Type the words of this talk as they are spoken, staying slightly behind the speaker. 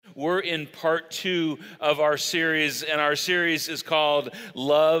We're in part 2 of our series, and our series is called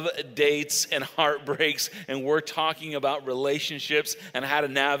Love, Dates, and Heartbreaks, and we're talking about relationships and how to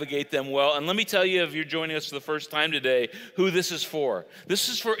navigate them well. And let me tell you, if you're joining us for the first time today, who this is for. This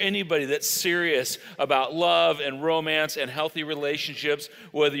is for anybody that's serious about love and romance and healthy relationships,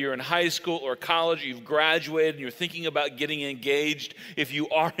 whether you're in high school or college, you've graduated, and you're thinking about getting engaged. If you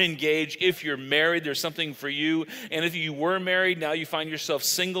are engaged, if you're married, there's something for you. And if you were married, now you find yourself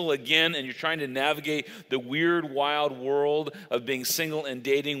single again and you're trying to navigate the weird, wild world of being single and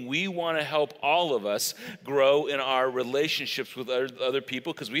dating. We want to help all of us grow in our relationships with other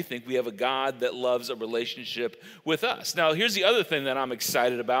people because we think we have a God that loves a relationship with us. Now, here's the other thing that I'm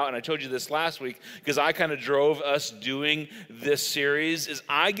excited about, and I told you this last week because I kind of drove us doing this series, is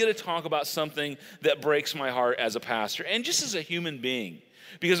I get to talk about something that breaks my heart as a pastor and just as a human being.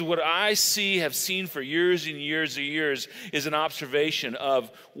 Because what I have seen for years and years and years is an observation of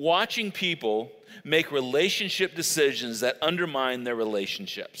watching people make relationship decisions that undermine their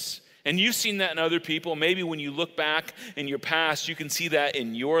relationships. And you've seen that in other people. Maybe when you look back in your past, you can see that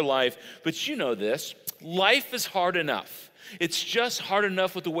in your life. But you know this, life is hard enough. It's just hard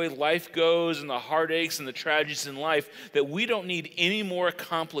enough with the way life goes and the heartaches and the tragedies in life that we don't need any more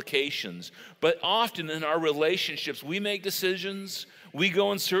complications. But often in our relationships, we make decisions, we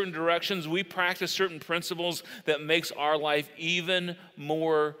go in certain directions, we practice certain principles that makes our life even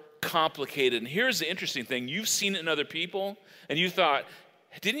more complicated. And here's the interesting thing. You've seen it in other people, and you thought,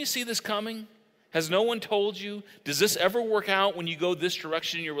 didn't you see this coming? Has no one told you? Does this ever work out when you go this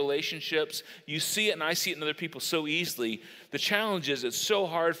direction in your relationships? You see it, and I see it in other people so easily. The challenge is it's so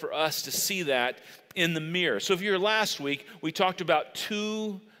hard for us to see that in the mirror. So if you were last week, we talked about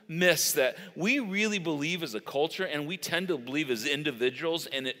 2 myths that we really believe as a culture and we tend to believe as individuals,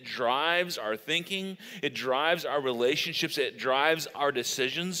 and it drives our thinking, it drives our relationships, it drives our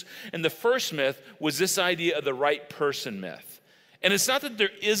decisions. And the first myth was this idea of the right person myth. And it's not that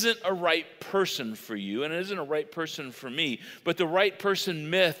there isn't a right person for you and it isn't a right person for me, but the right person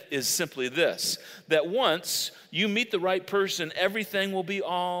myth is simply this, that once you meet the right person, everything will be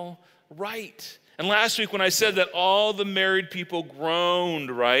all right. And last week when I said that all the married people groaned,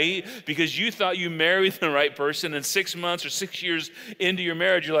 right? Because you thought you married the right person, and 6 months or 6 years into your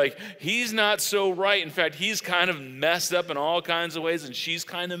marriage, you're like, he's not so right. In fact, he's kind of messed up in all kinds of ways, and she's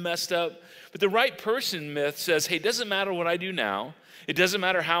kind of messed up. But the right person myth says, hey, it doesn't matter what I do now. It doesn't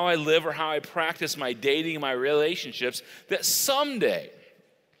matter how I live or how I practice my dating and my relationships, that someday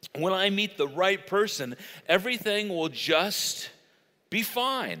when I meet the right person, everything will just be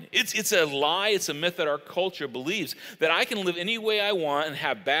fine. It's a lie. It's a myth that our culture believes, that I can live any way I want and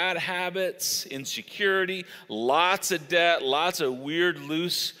have bad habits, insecurity, lots of debt, lots of weird,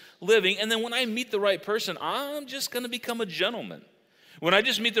 loose living. And then when I meet the right person, I'm just going to become a gentleman. When I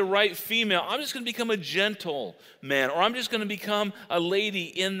just meet the right female, I'm just going to become a gentle man, or I'm just going to become a lady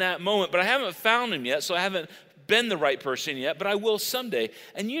in that moment. But I haven't found him yet, so I haven't been the right person yet, but I will someday.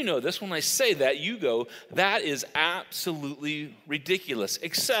 And you know this, when I say that, you go, that is absolutely ridiculous.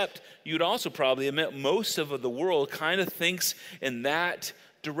 Except you'd also probably admit most of the world kind of thinks in that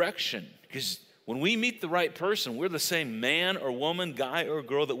direction. Because when we meet the right person, we're the same man or woman, guy or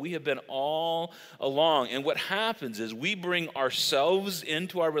girl that we have been all along. And what happens is we bring ourselves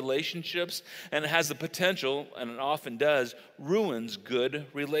into our relationships, and it has the potential, and it often does, ruins good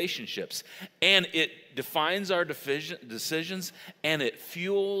relationships. And it defines our decisions, and it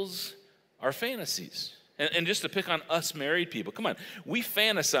fuels our fantasies. And just to pick on us married people, come on, we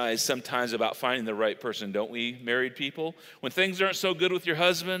fantasize sometimes about finding the right person, don't we, married people? When things aren't so good with your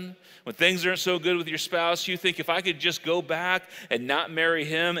husband, when things aren't so good with your spouse, you think if I could just go back and not marry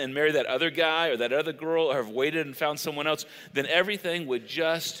him and marry that other guy or that other girl, or have waited and found someone else, then everything would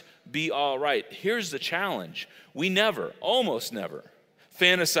just be all right. Here's the challenge. We never, almost never,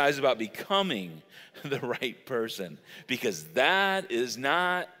 fantasize about becoming the right person, because that is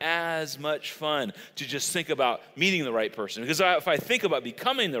not as much fun to just think about meeting the right person. Because if I think about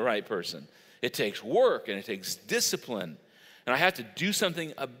becoming the right person, it takes work and it takes discipline, and I have to do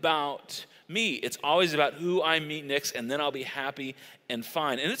something about me. It's always about who I meet next, and then I'll be happy and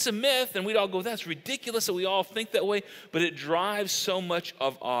fine. And it's a myth, and we'd all go, that's ridiculous that we all think that way, but it drives so much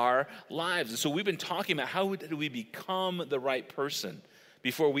of our lives. And so we've been talking about how do we become the right person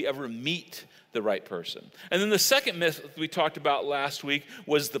before we ever meet the right person. And then the second myth we talked about last week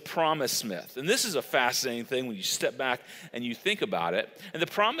was the promise myth. And this is a fascinating thing when you step back and you think about it. And the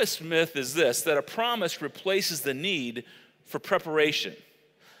promise myth is this, that a promise replaces the need for preparation.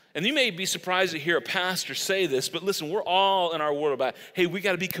 And you may be surprised to hear a pastor say this, but listen, we're all in our world about, hey, we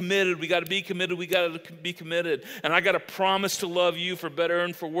got to be committed, we got to be committed, we got to be committed. And I got to promise to love you for better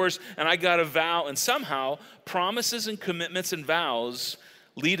and for worse, and I got to vow. And somehow, promises and commitments and vows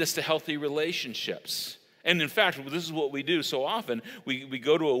lead us to healthy relationships. And in fact, this is what we do so often. We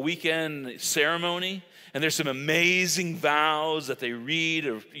go to a weekend ceremony, and there's some amazing vows that they read,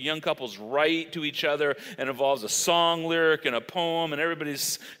 or young couples write to each other, and involves a song lyric and a poem, and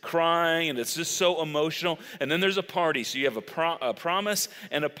everybody's crying, and it's just so emotional. And then there's a party, so you have a promise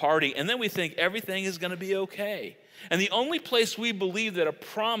and a party, and then we think everything is going to be okay. And the only place we believe that a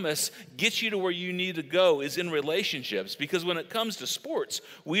promise gets you to where you need to go is in relationships. Because when it comes to sports,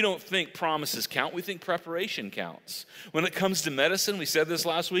 we don't think promises count. We think preparation counts. When it comes to medicine, we said this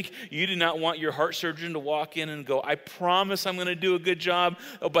last week, you do not want your heart surgeon to walk in and go, I promise I'm going to do a good job.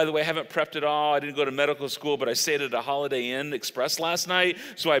 Oh, by the way, I haven't prepped at all. I didn't go to medical school, but I stayed at a Holiday Inn Express last night,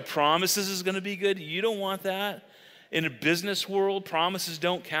 so I promise this is going to be good. You don't want that. In a business world, promises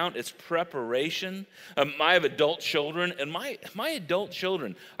don't count. It's preparation. I have adult children, and my adult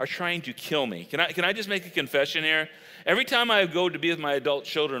children are trying to kill me. Can I just make a confession here? Every time I go to be with my adult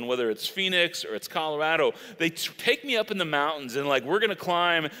children, whether it's Phoenix or it's Colorado, they take me up in the mountains and like, we're going to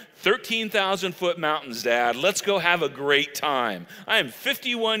climb 13,000-foot mountains, Dad. Let's go have a great time. I am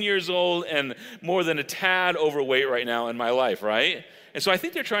 51 years old and more than a tad overweight right now in my life, right? And so I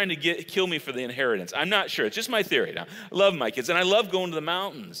think they're trying to kill me for the inheritance. I'm not sure. It's just my theory. Now, I love my kids, and I love going to the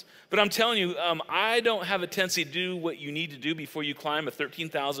mountains. But I'm telling you, I don't have a tendency to do what you need to do before you climb a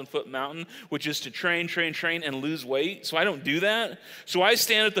 13,000-foot mountain, which is to train, and lose weight. So I don't do that. So I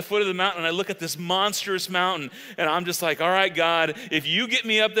stand at the foot of the mountain, and I look at this monstrous mountain, and I'm just like, all right, God, if you get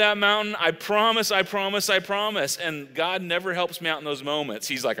me up that mountain, I promise. And God never helps me out in those moments.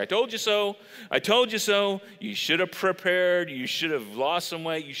 He's like, I told you so. I told you so. You should have prepared. You should have lost some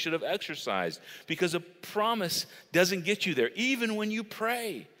weight. You should have exercised. Because a promise doesn't get you there, even when you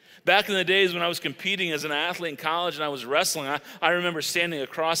pray. Back in the days when I was competing as an athlete in college and I was wrestling, I remember standing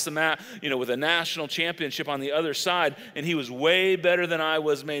across the mat, with a national championship on the other side, and he was way better than I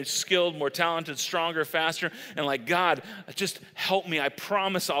was, made skilled, more talented, stronger, faster, and like, God, just help me. I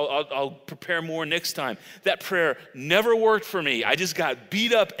promise I'll prepare more next time. That prayer never worked for me. I just got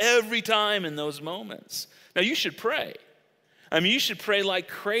beat up every time in those moments. Now, you should pray. You should pray like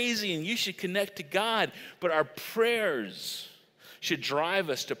crazy, and you should connect to God, but our prayers should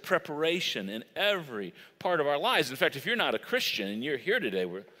drive us to preparation in every part of our lives. In fact, if you're not a Christian and you're here today,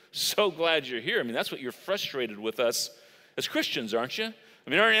 we're so glad you're here. That's what you're frustrated with us as Christians, aren't you?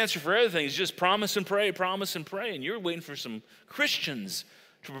 Our answer for everything is just promise and pray, and you're waiting for some Christians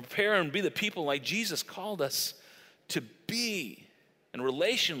to prepare and be the people like Jesus called us to be. And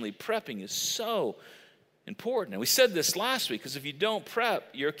relationally, prepping is so important. And we said this last week, because if you don't prep,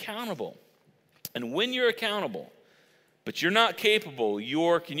 you're accountable. And when you're accountable, but you're not capable,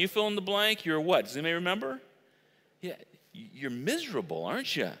 can you fill in the blank? You're what? Does anybody remember? Yeah, you're miserable,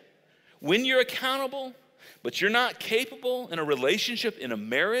 aren't you? When you're accountable, but you're not capable in a relationship, in a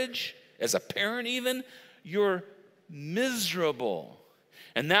marriage, as a parent even, you're miserable.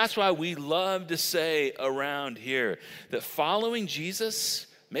 And that's why we love to say around here that following Jesus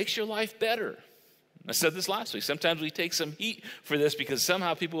makes your life better. I said this last week. Sometimes we take some heat for this because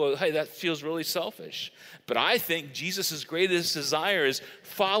somehow people go, hey, that feels really selfish. But I think Jesus' greatest desire is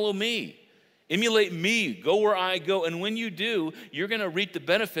follow me, emulate me, go where I go. And when you do, you're going to reap the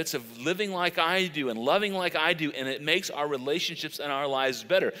benefits of living like I do and loving like I do. And it makes our relationships and our lives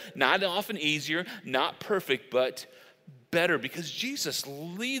better. Not often easier, not perfect, but better, because Jesus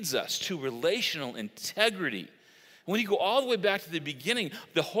leads us to relational integrity. When you go all the way back to the beginning,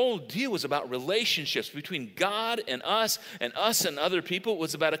 the whole deal was about relationships between God and us and other people. It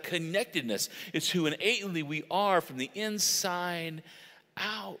was about a connectedness. It's who innately we are from the inside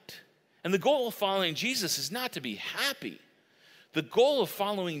out. And the goal of following Jesus is not to be happy. The goal of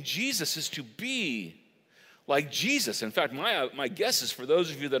following Jesus is to be like Jesus. In fact, my guess is for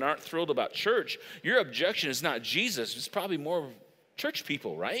those of you that aren't thrilled about church, your objection is not Jesus. It's probably more church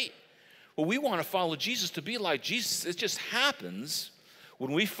people, right? Well, we want to follow Jesus to be like Jesus. It just happens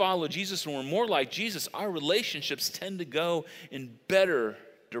when we follow Jesus and we're more like Jesus, our relationships tend to go in better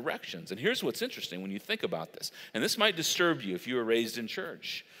directions. And here's what's interesting when you think about this. And this might disturb you if you were raised in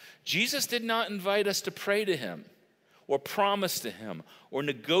church. Jesus did not invite us to pray to him or promise to him or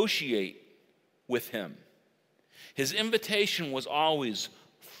negotiate with him. His invitation was always,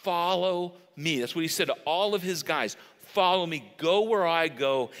 follow me. That's what he said to all of his guys. Follow me, go where I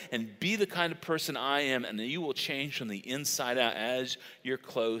go, and be the kind of person I am, and then you will change from the inside out as you're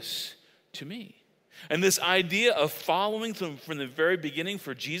close to me. And this idea of following from the very beginning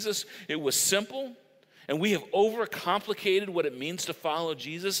for Jesus, it was simple. And we have overcomplicated what it means to follow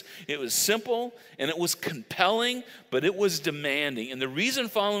Jesus. It was simple and it was compelling, but it was demanding. And the reason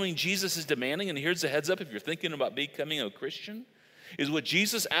following Jesus is demanding, and here's the heads up if you're thinking about becoming a Christian, is what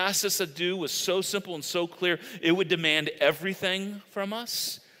Jesus asked us to do was so simple and so clear. It would demand everything from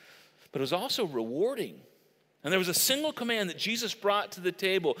us, but it was also rewarding. And there was a single command that Jesus brought to the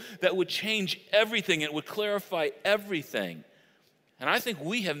table that would change everything. It would clarify everything. And I think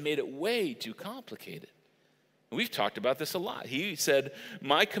we have made it way too complicated. And we've talked about this a lot. He said,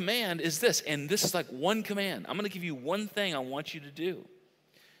 my command is this, and this is like one command. I'm going to give you one thing I want you to do.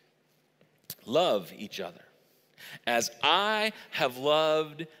 Love each other as I have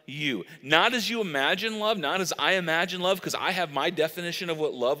loved you. Not as you imagine love, not as I imagine love, because I have my definition of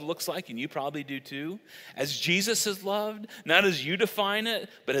what love looks like, and you probably do too. As Jesus has loved, not as you define it,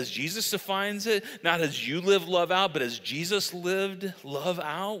 but as Jesus defines it. Not as you live love out, but as Jesus lived love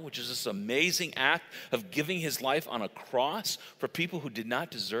out, which is this amazing act of giving his life on a cross for people who did not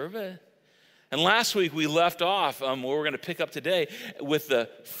deserve it. And last week we left off, where we're going to pick up today, with the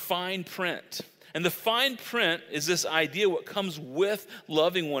fine print. And the fine print is this idea, what comes with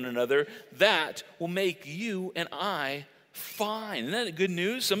loving one another, that will make you and I fine. Isn't that good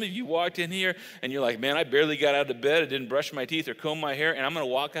news? Some of you walked in here and you're like, man, I barely got out of bed. I didn't brush my teeth or comb my hair, and I'm going to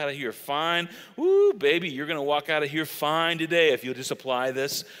walk out of here fine. Woo, baby, you're going to walk out of here fine today if you'll just apply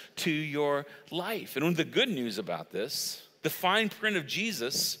this to your life. And one of the good news about this, the fine print of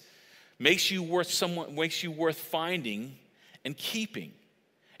Jesus makes you worth finding and keeping.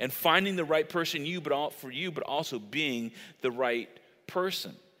 And finding the right person for you, but also being the right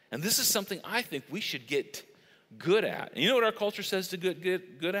person. And this is something I think we should get good at. And you know what our culture says to get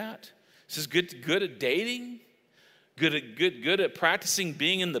good at? It says good at dating, good at practicing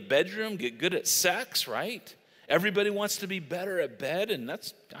being in the bedroom, get good at sex, right? Everybody wants to be better at bed, and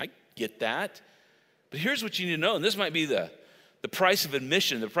I get that. But here's what you need to know, and this might be the price of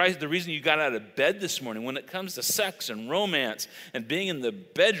admission, the reason you got out of bed this morning. When it comes to sex and romance and being in the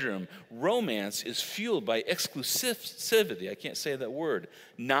bedroom, romance is fueled by exclusivity. I can't say that word,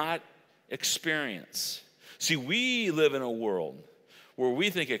 not experience. See, we live in a world where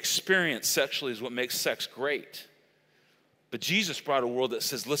we think experience sexually is what makes sex great. But Jesus brought a world that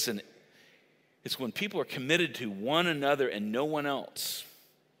says, listen, it's when people are committed to one another and no one else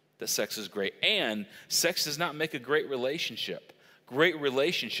that sex is great. And sex does not make a great relationship. Great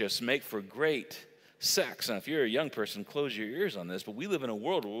relationships make for great sex. Now, if you're a young person, close your ears on this, but we live in a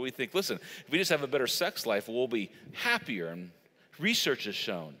world where we think, listen, if we just have a better sex life, we'll be happier. And research has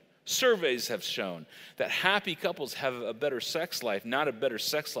shown, surveys have shown, that happy couples have a better sex life. Not a better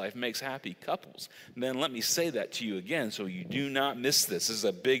sex life makes happy couples. Men, let me say that to you again so you do not miss this. This is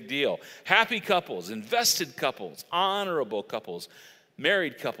a big deal. Happy couples, invested couples, honorable couples,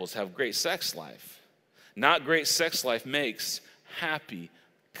 married couples have great sex life. Not great sex life makes happy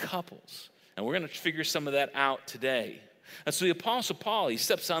couples. And we're going to figure some of that out today. And so the Apostle Paul, he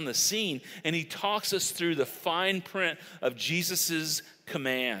steps on the scene and he talks us through the fine print of Jesus's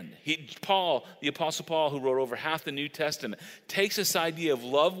command. The Apostle Paul, who wrote over half the New Testament, takes this idea of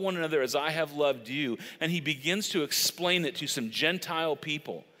love one another as I have loved you, and he begins to explain it to some Gentile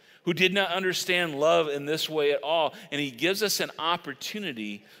people who did not understand love in this way at all. And he gives us an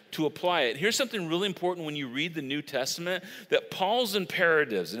opportunity to apply it. Here's something really important when you read the New Testament, that Paul's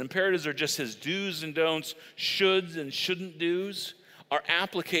imperatives, and imperatives are just his do's and don'ts, shoulds and shouldn't do's, are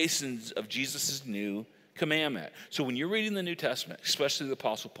applications of Jesus' new commandment. So when you're reading the New Testament, especially the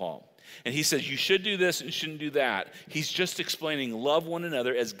Apostle Paul, and he says you should do this and shouldn't do that, he's just explaining love one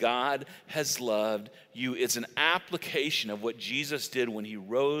another as God has loved you. It's an application of what Jesus did when he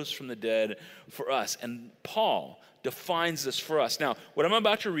rose from the dead for us. And Paul defines this for us. Now, what I'm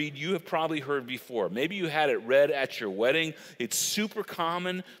about to read, you have probably heard before. Maybe you had it read at your wedding. It's super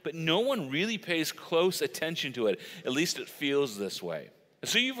common, but no one really pays close attention to it. At least it feels this way.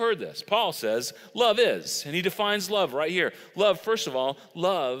 So you've heard this. Paul says, love is, and he defines love right here. Love, first of all,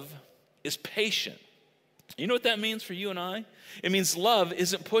 love is patient. You know what that means for you and I? It means love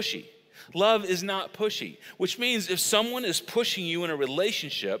isn't pushy. Love is not pushy, which means if someone is pushing you in a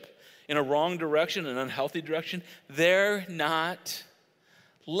relationship in a wrong direction, an unhealthy direction, they're not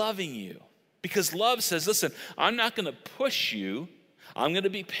loving you. Because love says, listen, I'm not going to push you. I'm going to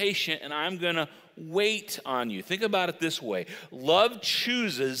be patient and I'm going to wait on you. Think about it this way. Love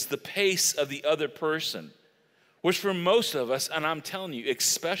chooses the pace of the other person, which for most of us, and I'm telling you,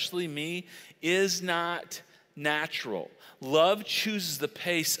 especially me, is not natural. Love chooses the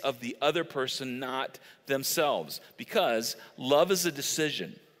pace of the other person, not themselves, because love is a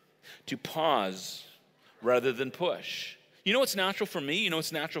decision. to pause rather than push. You know what's natural for me? You know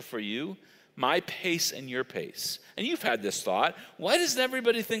what's natural for you? My pace and your pace. And you've had this thought, why doesn't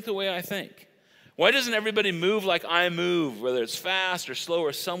everybody think the way I think? Why doesn't everybody move like I move, whether it's fast or slow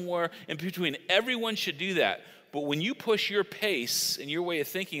or somewhere in between? Everyone should do that. But when you push your pace and your way of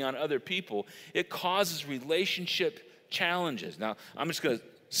thinking on other people, it causes relationship challenges. Now, I'm just going to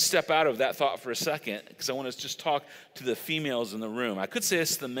step out of that thought for a second because I want to just talk to the females in the room. I could say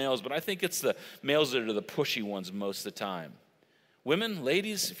it's the males, but I think it's the males that are the pushy ones most of the time. Women,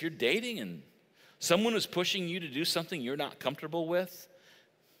 ladies, if you're dating and someone is pushing you to do something you're not comfortable with,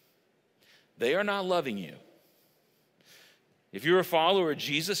 they are not loving you. If you're a follower of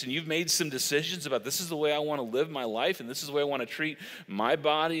Jesus and you've made some decisions about this is the way I want to live my life and this is the way I want to treat my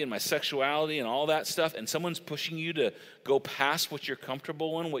body and my sexuality and all that stuff, and someone's pushing you to go past what you're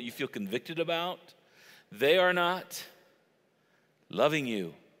comfortable in, what you feel convicted about, they are not loving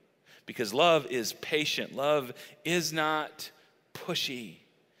you. Because love is patient. Love is not pushy.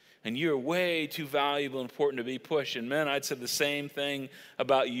 And you're way too valuable and important to be pushed. And men, I'd say the same thing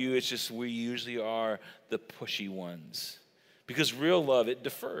about you. It's just we usually are the pushy ones. Because real love, it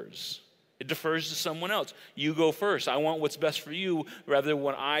defers. It defers to someone else. You go first. I want what's best for you rather than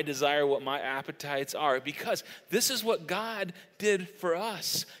what I desire, what my appetites are. Because this is what God did for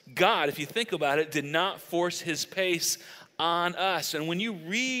us. God, if you think about it, did not force his pace on us. And when you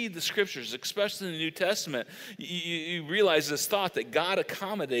read the scriptures, especially in the New Testament, you realize this thought that God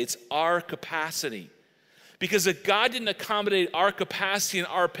accommodates our capacity. Because if God didn't accommodate our capacity and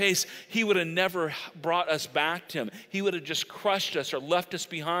our pace, he would have never brought us back to him. He would have just crushed us or left us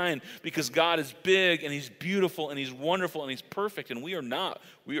behind because God is big and he's beautiful and he's wonderful and he's perfect. And we are not.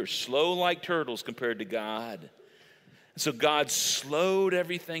 We are slow like turtles compared to God. So God slowed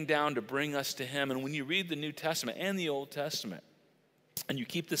everything down to bring us to him. And when you read the New Testament and the Old Testament, and you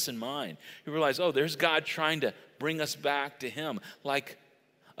keep this in mind, you realize, oh, there's God trying to bring us back to him like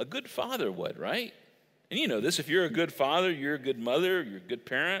a good father would, right? And you know this, if you're a good father, you're a good mother, you're a good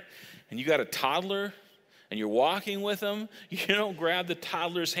parent, and you got a toddler, and you're walking with them, you don't grab the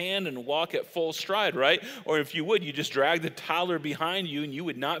toddler's hand and walk at full stride, right? Or if you would, you just drag the toddler behind you, and you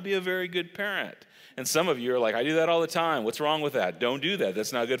would not be a very good parent. And some of you are like, I do that all the time. What's wrong with that? Don't do that.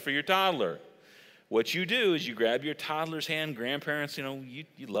 That's not good for your toddler. What you do is you grab your toddler's hand. Grandparents, you know,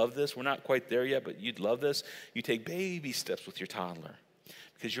 you love this. We're not quite there yet, but you'd love this. You take baby steps with your toddler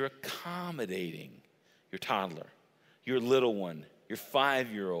because you're accommodating your toddler, your little one, your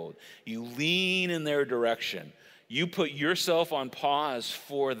 5-year-old. You lean in their direction. You put yourself on pause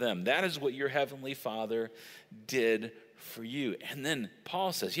for them. That is what your heavenly Father did for you. And then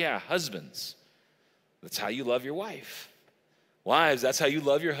Paul says, yeah, husbands, that's how you love your wife. Wives, that's how you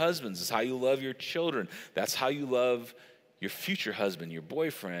love your husbands. That's how you love your children. That's how you love your future husband, your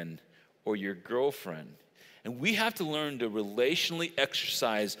boyfriend, or your girlfriend. And we have to learn to relationally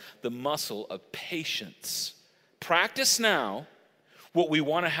exercise the muscle of patience. Practice now what we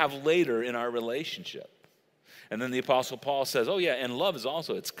want to have later in our relationship. And then the Apostle Paul says, oh yeah, and love is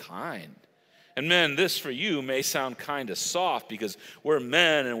also, it's kind. And men, this for you may sound kind of soft because we're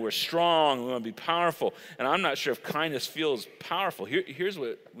men and we're strong and we want to be powerful. And I'm not sure if kindness feels powerful. Here's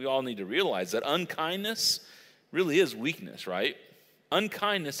what we all need to realize, that unkindness really is weakness, right?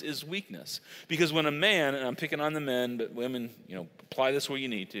 Unkindness is weakness. Because when a man, and I'm picking on the men, but women, apply this where you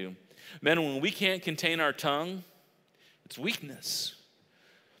need to. Men, when we can't contain our tongue, it's weakness.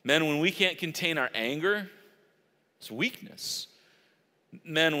 Men, when we can't contain our anger, it's weakness.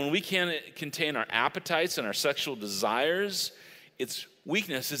 Men, when we can't contain our appetites and our sexual desires, it's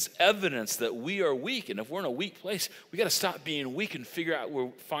weakness. It's evidence that we are weak. And if we're in a weak place, we got to stop being weak and figure out where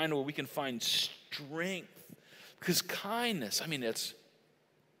we can find strength. Because kindness,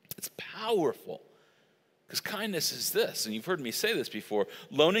 it's powerful. Because kindness is this, and you've heard me say this before,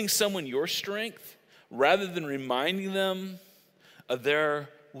 loaning someone your strength rather than reminding them of their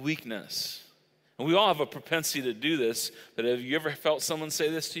weakness. And we all have a propensity to do this, but have you ever felt someone say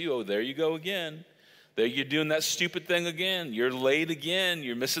this to you? Oh, there you go again. There you're doing that stupid thing again. You're late again.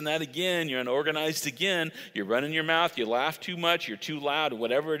 You're missing that again. You're unorganized again. You're running your mouth. You laugh too much. You're too loud.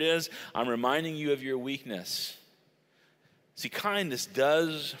 Whatever it is, I'm reminding you of your weakness. See, kindness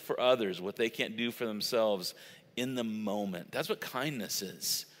does for others what they can't do for themselves in the moment. That's what kindness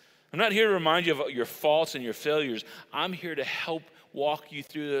is. I'm not here to remind you of your faults and your failures. I'm here to help walk you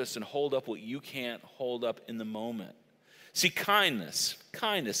through this and hold up what you can't hold up in the moment. See, kindness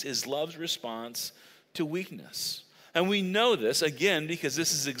is love's response to weakness. And we know this, again, because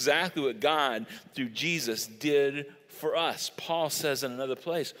this is exactly what God, through Jesus, did for us. Paul says in another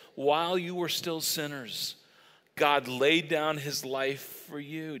place, while you were still sinners, God laid down his life for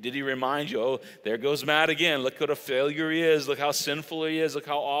you? Did he remind you, oh, there goes Matt again. Look what a failure he is. Look how sinful he is. Look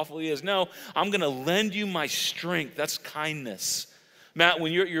how awful he is. No, I'm going to lend you my strength. That's kindness. Matt,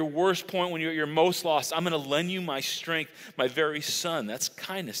 when you're at your worst point, when you're at your most lost, I'm going to lend you my strength, my very son. That's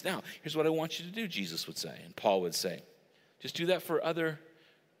kindness. Now, here's what I want you to do, Jesus would say, and Paul would say. Just do that for other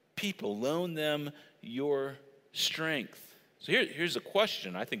people. Loan them your strength. So here's a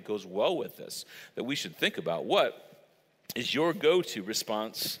question I think goes well with this that we should think about. What is your go-to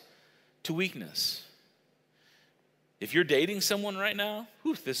response to weakness? If you're dating someone right now,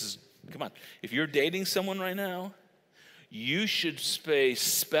 come on. If you're dating someone right now, you should pay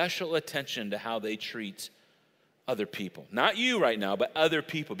special attention to how they treat other people. Not you right now, but other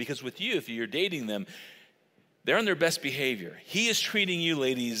people. Because with you, if you're dating them, they're on their best behavior. He is treating you,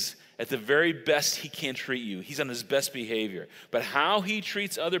 ladies, at the very best he can treat you. He's on his best behavior. But how he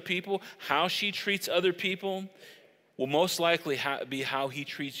treats other people, how she treats other people, will most likely be how he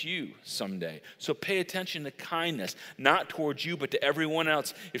treats you someday. So pay attention to kindness, not towards you, but to everyone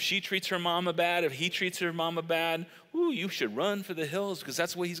else. If she treats her mama bad, if he treats her mama bad, you should run for the hills because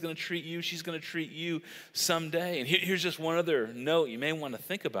that's the way he's going to treat you. She's going to treat you someday. And here's just one other note you may want to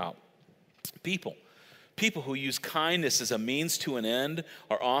think about. People who use kindness as a means to an end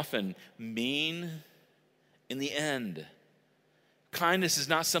are often mean in the end. Kindness is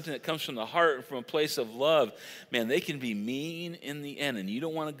not something that comes from the heart and from a place of love. Man, they can be mean in the end, and you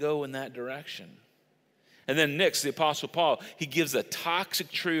don't want to go in that direction. And then next, the Apostle Paul, he gives a toxic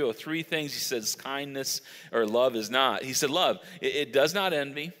trio of three things he says kindness or love is not. He said love, it does not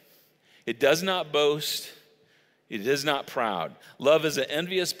envy, it does not boast, it is not proud. Love isn't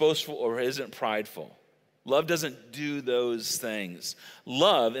envious, boastful, or isn't prideful. Love doesn't do those things.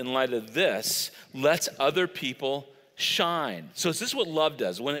 Love, in light of this, lets other people shine. So is this what love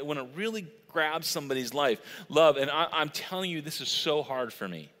does? When it really grabs somebody's life, love, and I'm telling you, this is so hard for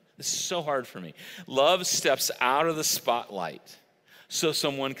me. This is so hard for me. Love steps out of the spotlight so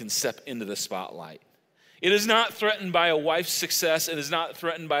someone can step into the spotlight. It is not threatened by a wife's success. It is not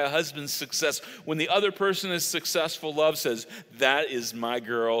threatened by a husband's success. When the other person is successful, love says, that is my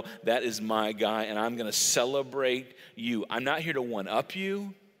girl, that is my guy, and I'm going to celebrate you. I'm not here to one-up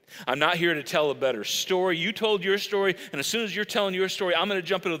you. I'm not here to tell a better story. You told your story, and as soon as you're telling your story, I'm going to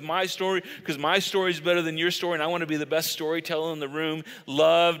jump in with my story because my story is better than your story, and I want to be the best storyteller in the room.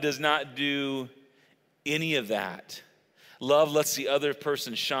 Love does not do any of that. Love lets the other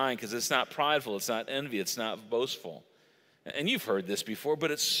person shine because it's not prideful, it's not envy, it's not boastful. And you've heard this before,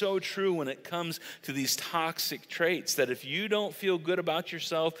 but it's so true when it comes to these toxic traits that if you don't feel good about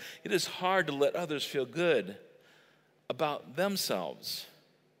yourself, it is hard to let others feel good about themselves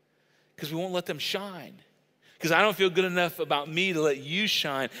because we won't let them shine. Because I don't feel good enough about me to let you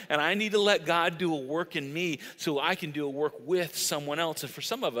shine. And I need to let God do a work in me so I can do a work with someone else. And for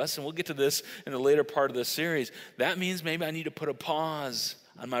some of us, and we'll get to this in the later part of the series, that means maybe I need to put a pause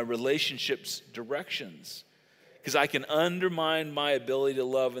on my relationships directions. Because I can undermine my ability to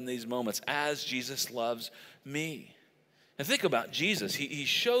love in these moments as Jesus loves me. And think about Jesus. He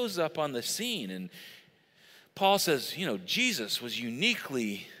shows up on the scene. And Paul says, Jesus was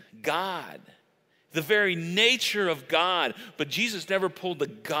uniquely God. The very nature of God, but Jesus never pulled the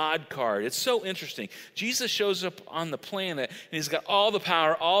God card. It's so interesting. Jesus shows up on the planet, and he's got all the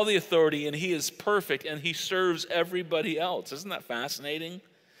power, all the authority, and he is perfect, and he serves everybody else. Isn't that fascinating?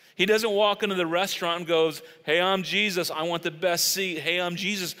 He doesn't walk into the restaurant and goes, hey, I'm Jesus, I want the best seat. Hey, I'm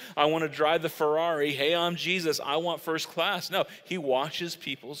Jesus, I want to drive the Ferrari. Hey, I'm Jesus, I want first class. No, he washes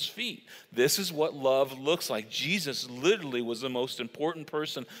people's feet. This is what love looks like. Jesus literally was the most important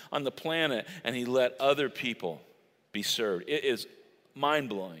person on the planet, and he let other people be served. It is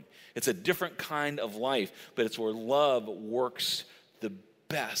mind-blowing. It's a different kind of life, but it's where love works the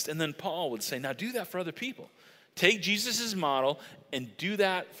best. And then Paul would say, now do that for other people. Take Jesus' model and do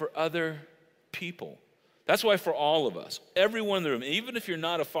that for other people. That's why for all of us, everyone in the room, even if you're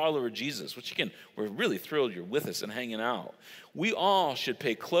not a follower of Jesus, which again, we're really thrilled you're with us and hanging out, we all should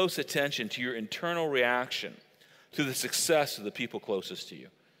pay close attention to your internal reaction to the success of the people closest to you.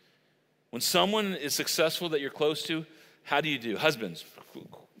 When someone is successful that you're close to, how do you do? Husbands,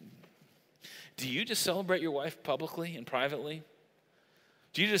 do you just celebrate your wife publicly and privately?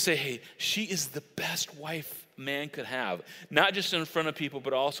 Do you just say, hey, she is the best wife man could have, not just in front of people,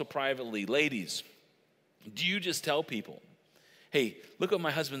 but also privately? Ladies, do you just tell people, hey, look what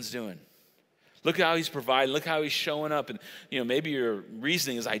my husband's doing. Look how he's providing. Look how he's showing up. And maybe your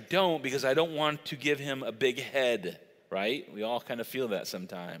reasoning is I don't because I don't want to give him a big head, right? We all kind of feel that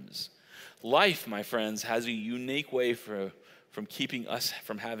sometimes. Life, my friends, has a unique way from keeping us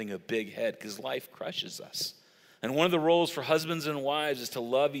from having a big head because life crushes us. And one of the roles for husbands and wives is to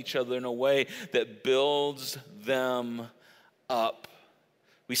love each other in a way that builds them up.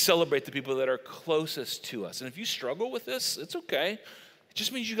 We celebrate the people that are closest to us. And if you struggle with this, it's okay. It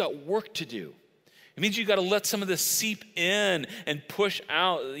just means you got work to do. It means you got to let some of this seep in and push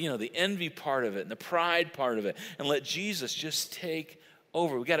out, the envy part of it and the pride part of it, and let Jesus just take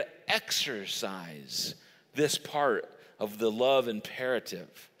over. We got to exercise this part of the love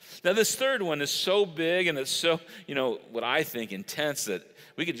imperative. Now, this third one is so big and it's so, what I think intense that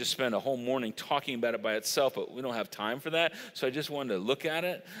we could just spend a whole morning talking about it by itself, but we don't have time for that. So I just wanted to look at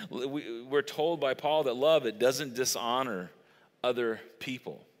it. We're told by Paul that love, it doesn't dishonor other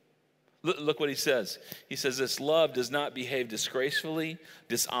people. Look what he says. He says this: love does not behave disgracefully,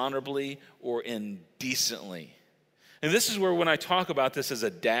 dishonorably, or indecently. And this is where, when I talk about this as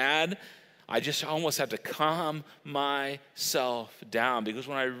a dad, I just almost have to calm myself down, because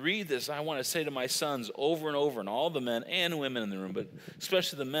when I read this, I want to say to my sons over and over, and all the men and women in the room, but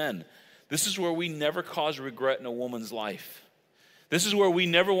especially the men, this is where we never cause regret in a woman's life. This is where we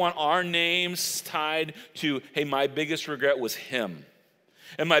never want our names tied to, hey, my biggest regret was him.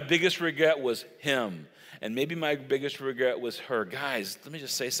 And my biggest regret was him. And maybe my biggest regret was her. Guys, let me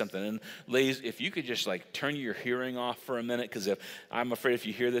just say something. And ladies, if you could just turn your hearing off for a minute, because I'm afraid if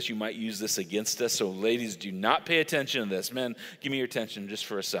you hear this, you might use this against us. So ladies, do not pay attention to this. Men, give me your attention just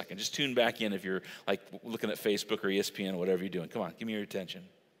for a second. Just tune back in if you're looking at Facebook or ESPN or whatever you're doing. Come on, give me your attention.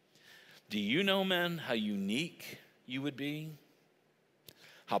 Do you know, men, how unique you would be?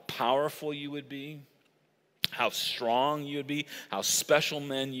 How powerful you would be? How strong you would be? How special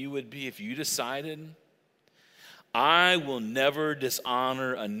men you would be if you decided, I will never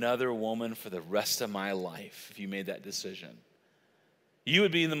dishonor another woman for the rest of my life, if you made that decision. You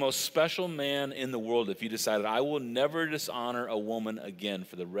would be the most special man in the world if you decided, I will never dishonor a woman again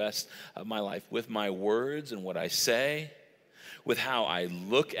for the rest of my life, with my words and what I say, with how I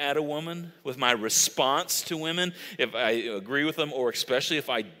look at a woman, with my response to women, if I agree with them, or especially if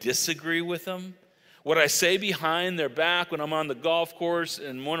I disagree with them. What I say behind their back when I'm on the golf course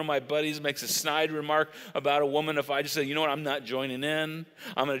and one of my buddies makes a snide remark about a woman, if I just say, you know what, I'm not joining in.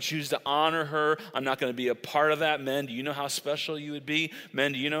 I'm going to choose to honor her. I'm not going to be a part of that. Men, do you know how special you would be?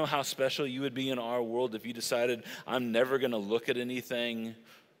 Men, do you know how special you would be in our world if you decided, I'm never going to look at anything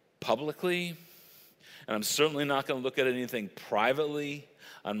publicly, and I'm certainly not going to look at anything privately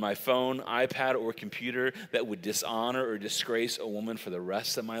on my phone, iPad, or computer that would dishonor or disgrace a woman for the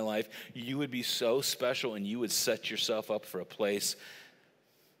rest of my life? You would be so special, and you would set yourself up for a place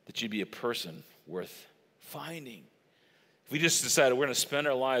that you'd be a person worth finding. If we just decided we're going to spend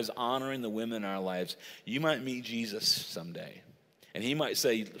our lives honoring the women in our lives, you might meet Jesus someday. And he might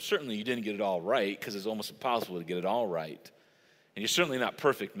say, certainly you didn't get it all right, because it's almost impossible to get it all right. And you're certainly not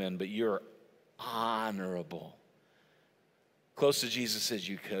perfect, men, but you're honorable. Close to Jesus as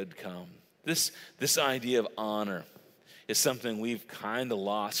you could come. This idea of honor is something we've kind of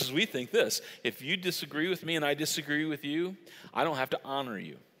lost, because we think this: if you disagree with me and I disagree with you, I don't have to honor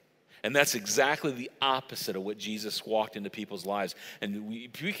you. And that's exactly the opposite of what Jesus walked into people's lives. And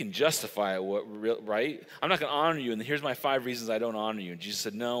we can justify it, right? I'm not going to honor you, and here's my 5 reasons I don't honor you. And Jesus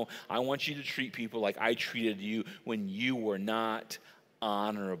said, no, I want you to treat people like I treated you when you were not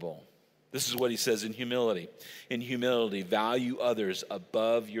honorable. This is what he says in humility. In humility, value others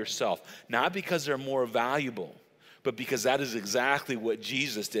above yourself. Not because they're more valuable, but because that is exactly what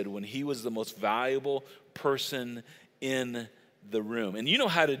Jesus did when he was the most valuable person in the room. And you know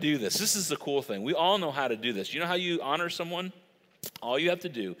how to do this. This is the cool thing. We all know how to do this. You know how you honor someone? All you have to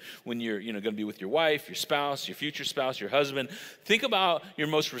do when you're going to be with your wife, your spouse, your future spouse, your husband, think about your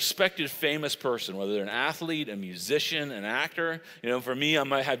most respected famous person, whether they're an athlete, a musician, an actor. For me, I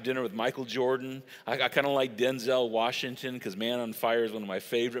might have dinner with Michael Jordan. I kind of like Denzel Washington, because Man on Fire is one of my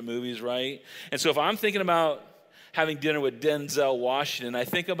favorite movies, right? And so if I'm thinking about having dinner with Denzel Washington, I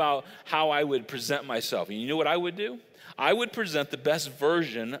think about how I would present myself. And you know what I would do? I would present the best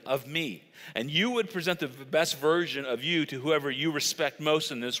version of me. And you would present the best version of you to whoever you respect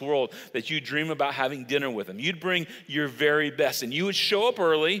most in this world, that you dream about having dinner with them. You'd bring your very best, and you would show up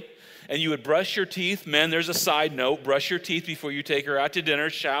early, and you would brush your teeth. Men, there's a side note: brush your teeth before you take her out to dinner.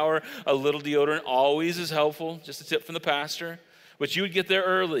 Shower, a little deodorant always is helpful. Just a tip from the pastor. But you would get there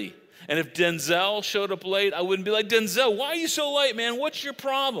early. And if Denzel showed up late, I wouldn't be like, Denzel, why are you so late, man? What's your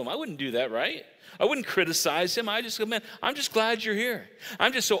problem? I wouldn't do that, right? I wouldn't criticize him. I just go, man, I'm just glad you're here.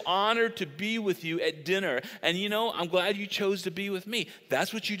 I'm just so honored to be with you at dinner. And I'm glad you chose to be with me.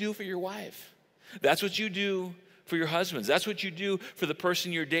 That's what you do for your wife. That's what you do for your husbands. That's what you do for the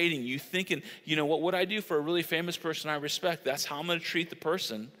person you're dating. You thinking, what would I do for a really famous person I respect? That's how I'm going to treat the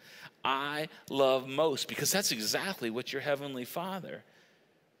person I love most, because that's exactly what your Heavenly Father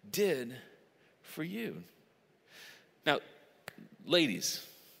did for you. Now, ladies,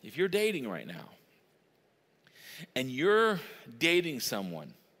 if you're dating right now and you're dating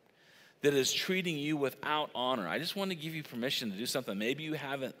someone that is treating you without honor, I just want to give you permission to do something maybe you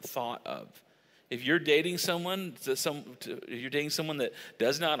haven't thought of. If you're dating someone, that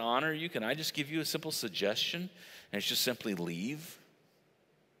does not honor you, can I just give you a simple suggestion? And it's just simply leave.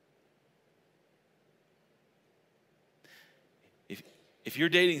 If you're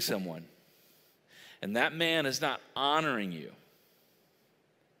dating someone and that man is not honoring you,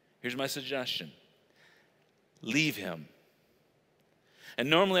 here's my suggestion. Leave him. And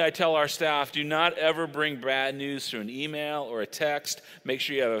normally I tell our staff, do not ever bring bad news through an email or a text. Make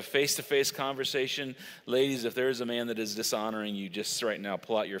sure you have a face-to-face conversation. Ladies, if there is a man that is dishonoring you, just right now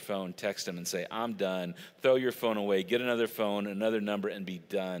pull out your phone, text him and say, I'm done. Throw your phone away, get another phone, another number, and be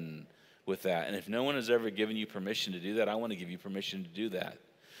done with that. And if no one has ever given you permission to do that, I want to give you permission to do that.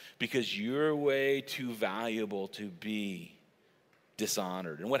 Because you're way too valuable to be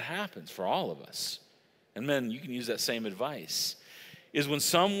dishonored. And what happens for all of us, and men, you can use that same advice, is when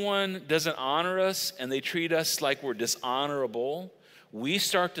someone doesn't honor us and they treat us like we're dishonorable, we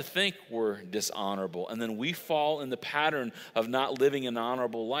start to think we're dishonorable. And then we fall in the pattern of not living an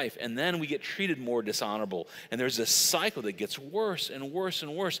honorable life. And then we get treated more dishonorable. And there's this cycle that gets worse and worse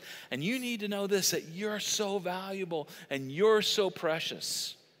and worse. And you need to know this, that you're so valuable and you're so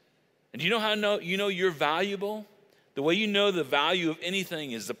precious. And do you know how you know you're valuable? The way you know the value of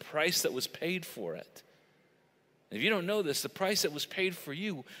anything is the price that was paid for it. If you don't know this, the price that was paid for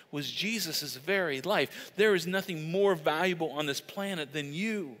you was Jesus' very life. There is nothing more valuable on this planet than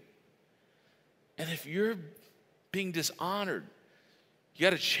you. And if you're being dishonored, you got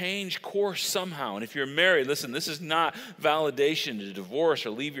to change course somehow. And if you're married, listen, this is not validation to divorce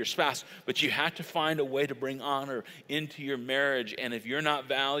or leave your spouse, but you have to find a way to bring honor into your marriage. And if you're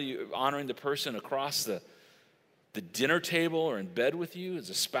not honoring the person across the dinner table or in bed with you as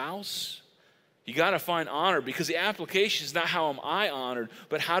a spouse, you got to find honor, because the application is not how am I honored,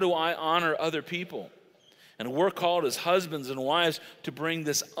 but how do I honor other people? And we're called as husbands and wives to bring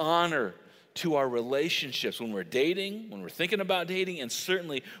this honor to our relationships when we're dating, when we're thinking about dating, and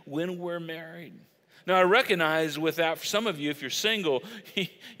certainly when we're married. Now, I recognize with that, for some of you, if you're single,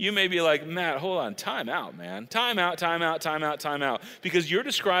 you may be like, Matt, hold on, time out, man. Time out, time out, time out, time out. Because you're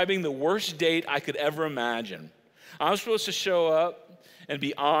describing the worst date I could ever imagine. I'm supposed to show up and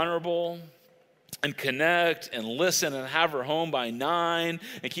be honorable and connect and listen and have her home by 9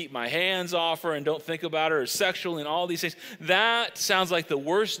 and keep my hands off her and don't think about her sexually and all these things. That sounds like the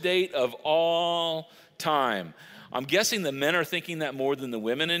worst date of all time. I'm guessing the men are thinking that more than the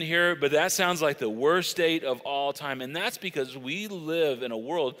women in here, but that sounds like the worst date of all time. And that's because we live in a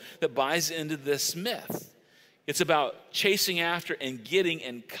world that buys into this myth. It's about chasing after and getting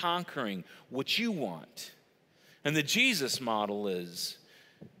and conquering what you want. And the Jesus model is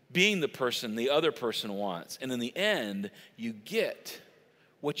being the person the other person wants. And in the end, you get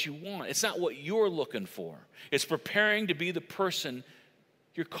what you want. It's not what you're looking for. It's preparing to be the person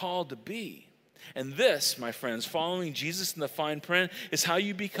you're called to be. And this, my friends, following Jesus in the fine print, is how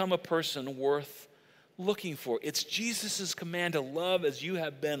you become a person worth looking for. It's Jesus' command to love as you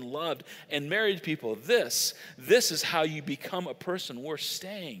have been loved. And married people, this is how you become a person worth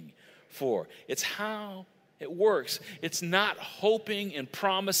staying for. It's how it works. It's not hoping and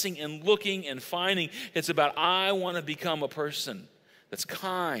promising and looking and finding. It's about, I want to become a person that's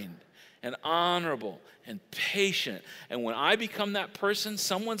kind and honorable and patient. And when I become that person,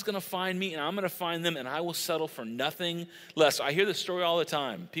 someone's going to find me and I'm going to find them, and I will settle for nothing less. I hear this story all the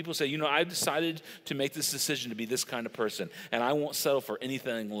time. People say, I've decided to make this decision to be this kind of person, and I won't settle for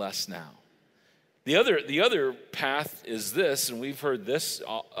anything less now. The other path is this, and we've heard this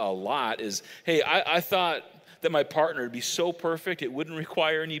a lot, is, hey, I thought that my partner would be so perfect it wouldn't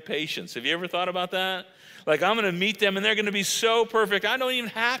require any patience. Have you ever thought about that? Like, I'm going to meet them and they're going to be so perfect. I don't even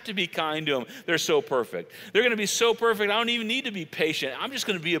have to be kind to them. They're so perfect. They're going to be so perfect. I don't even need to be patient. I'm just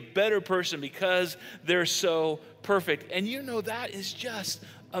going to be a better person because they're so perfect. And that is just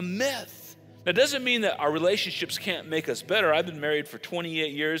a myth. That doesn't mean that our relationships can't make us better. I've been married for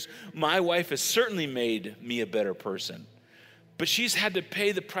 28 years. My wife has certainly made me a better person. But she's had to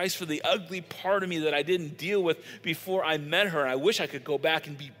pay the price for the ugly part of me that I didn't deal with before I met her. And I wish I could go back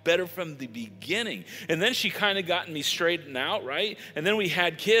and be better from the beginning. And then she kind of gotten me straightened out, right? And then we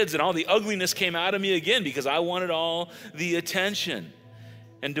had kids and all the ugliness came out of me again because I wanted all the attention.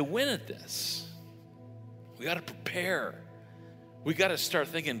 And to win at this, we got to prepare. We got to start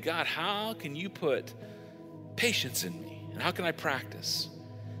thinking, God, how can you put patience in me? And how can I practice?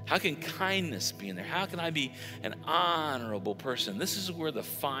 How can kindness be in there? How can I be an honorable person? This is where the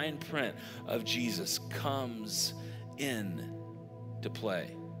fine print of Jesus comes in to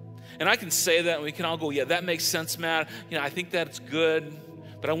play. And I can say that, and we can all go, yeah, that makes sense, Matt. I think that's good,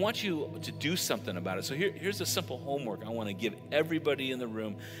 but I want you to do something about it. So here's a simple homework I want to give everybody in the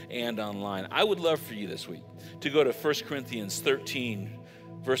room and online. I would love for you this week to go to 1 Corinthians 13,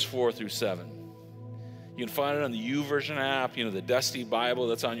 verse 4 through 7. You can find it on the YouVersion app, the dusty Bible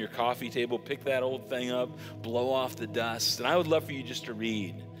that's on your coffee table. Pick that old thing up, blow off the dust. And I would love for you just to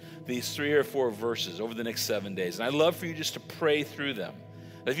read these 3 or 4 verses over the next 7 days. And I'd love for you just to pray through them.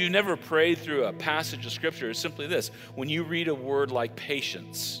 If you've never prayed through a passage of Scripture, it's simply this. When you read a word like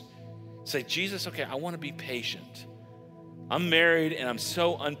patience, say, Jesus, okay, I want to be patient. I'm married and I'm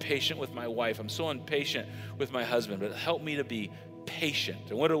so impatient with my wife. I'm so impatient with my husband, but help me to be patient.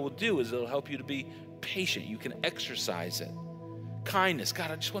 And what it will do is it'll help you to be patient. You can exercise it. Kindness.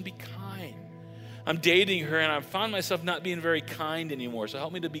 God, I just want to be kind. I'm dating her and I found myself not being very kind anymore. So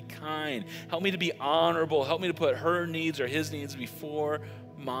help me to be kind. Help me to be honorable. Help me to put her needs or his needs before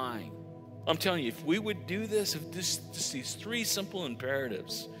mine. I'm telling you, if we would do this, if just these 3 simple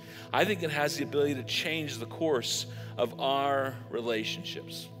imperatives, I think it has the ability to change the course of our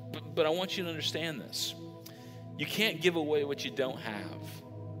relationships. But I want you to understand this. You can't give away what you don't have.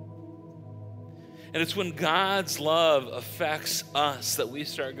 And it's when God's love affects us that we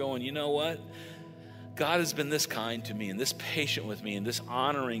start going, you know what? God has been this kind to me and this patient with me and this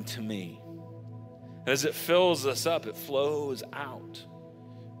honoring to me. And as it fills us up, it flows out.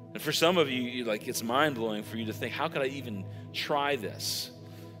 And for some of you, it's mind-blowing for you to think, how could I even try this?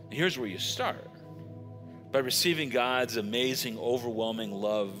 And here's where you start. By receiving God's amazing, overwhelming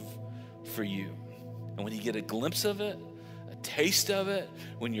love for you. And when you get a glimpse of it, a taste of it,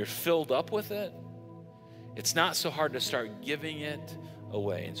 when you're filled up with it, it's not so hard to start giving it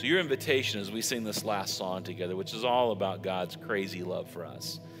away. And so your invitation as we sing this last song together, which is all about God's crazy love for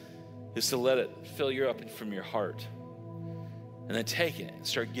us, is to let it fill you up from your heart. And then take it and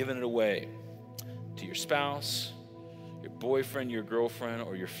start giving it away to your spouse, your boyfriend, your girlfriend,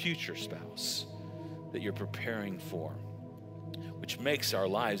 or your future spouse that you're preparing for, which makes our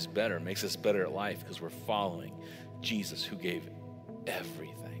lives better, makes us better at life because we're following Jesus who gave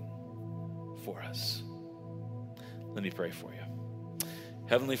everything for us. Let me pray for you.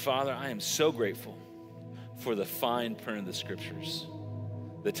 Heavenly Father, I am so grateful for the fine print of the Scriptures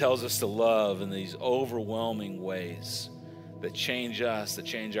that tells us to love in these overwhelming ways that change us, that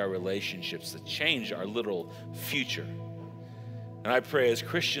change our relationships, that change our little future. And I pray as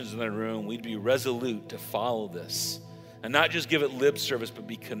Christians in the room, we'd be resolute to follow this and not just give it lip service, but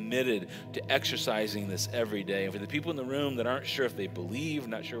be committed to exercising this every day. And for the people in the room that aren't sure if they believe,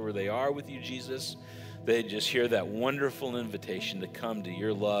 not sure where they are with you, Jesus, they just hear that wonderful invitation to come to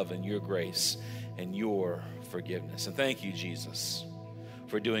your love and your grace and your forgiveness. And thank you, Jesus,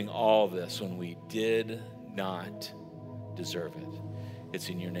 for doing all this when we did not deserve it. It's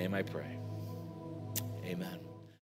in your name I pray. Amen.